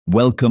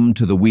Welcome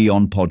to the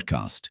WION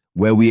podcast,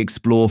 where we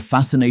explore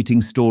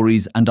fascinating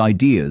stories and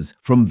ideas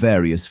from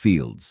various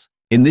fields.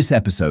 In this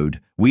episode,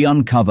 we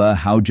uncover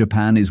how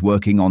Japan is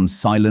working on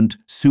silent,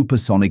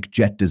 supersonic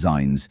jet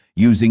designs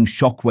using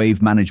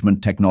shockwave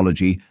management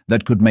technology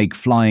that could make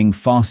flying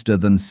faster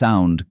than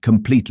sound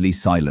completely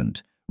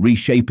silent,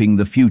 reshaping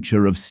the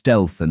future of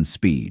stealth and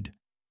speed.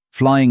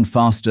 Flying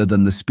faster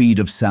than the speed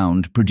of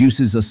sound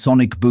produces a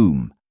sonic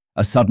boom,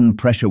 a sudden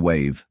pressure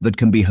wave that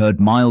can be heard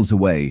miles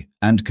away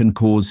and can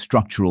cause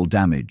structural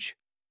damage.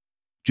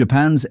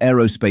 Japan's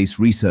aerospace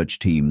research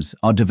teams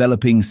are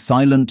developing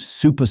silent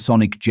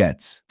supersonic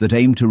jets that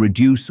aim to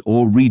reduce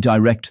or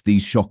redirect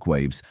these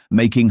shockwaves,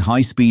 making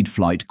high-speed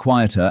flight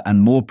quieter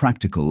and more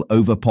practical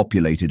over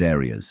populated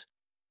areas.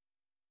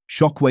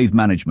 Shockwave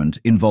management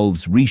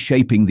involves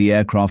reshaping the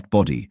aircraft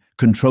body,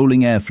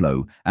 controlling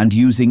airflow, and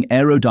using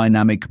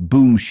aerodynamic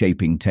boom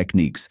shaping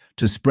techniques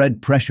to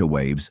spread pressure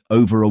waves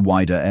over a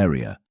wider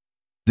area.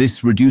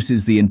 This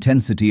reduces the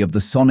intensity of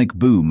the sonic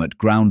boom at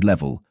ground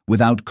level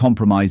without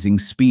compromising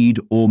speed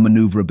or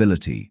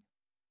maneuverability.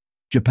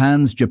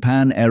 Japan's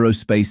Japan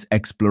Aerospace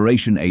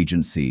Exploration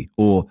Agency,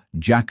 or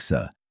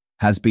JAXA,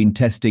 has been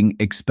testing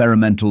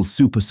experimental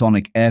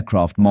supersonic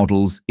aircraft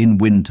models in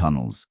wind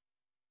tunnels.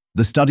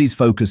 The studies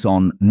focus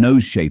on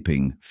nose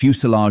shaping,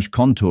 fuselage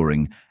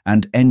contouring,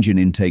 and engine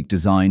intake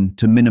design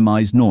to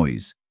minimize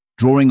noise,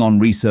 drawing on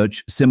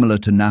research similar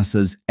to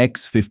NASA's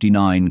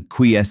X-59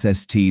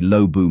 QSST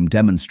low-boom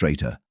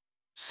demonstrator.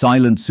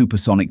 Silent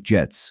supersonic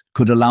jets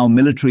could allow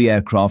military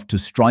aircraft to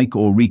strike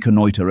or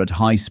reconnoiter at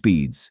high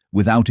speeds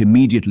without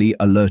immediately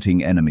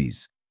alerting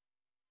enemies.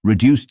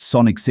 Reduced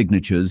sonic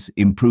signatures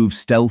improve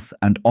stealth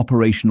and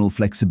operational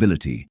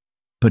flexibility,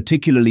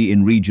 particularly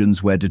in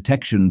regions where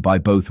detection by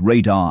both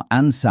radar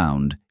and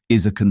sound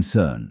is a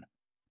concern.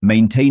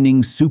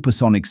 Maintaining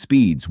supersonic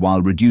speeds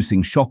while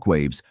reducing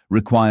shockwaves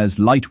requires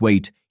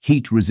lightweight,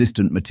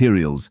 heat-resistant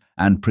materials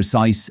and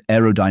precise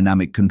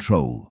aerodynamic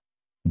control.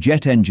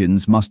 Jet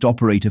engines must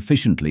operate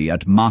efficiently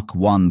at Mach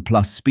 1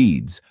 plus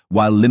speeds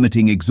while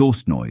limiting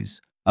exhaust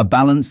noise, a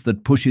balance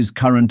that pushes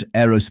current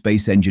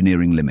aerospace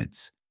engineering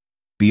limits.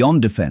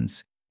 Beyond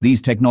defense,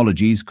 these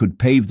technologies could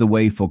pave the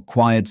way for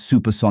quiet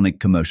supersonic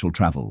commercial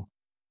travel.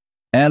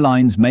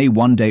 Airlines may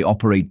one day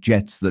operate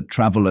jets that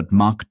travel at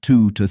Mach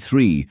 2 to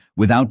 3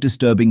 without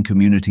disturbing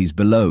communities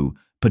below,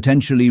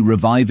 potentially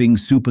reviving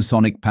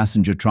supersonic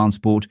passenger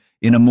transport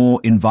in a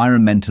more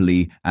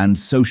environmentally and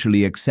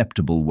socially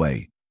acceptable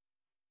way.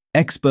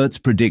 Experts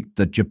predict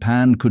that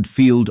Japan could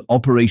field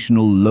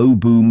operational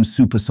low-boom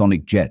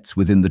supersonic jets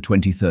within the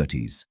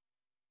 2030s.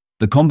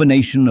 The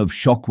combination of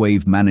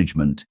shockwave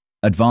management,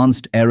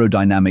 advanced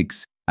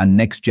aerodynamics, and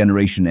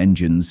next-generation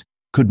engines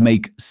could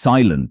make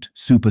silent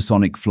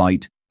supersonic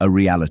flight a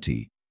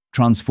reality,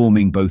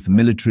 transforming both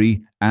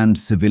military and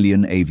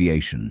civilian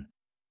aviation.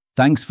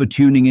 Thanks for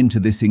tuning into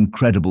this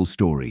incredible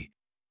story.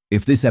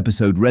 If this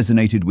episode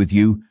resonated with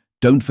you,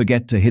 don't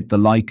forget to hit the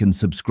like and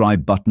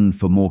subscribe button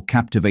for more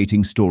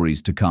captivating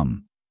stories to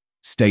come.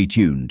 Stay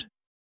tuned.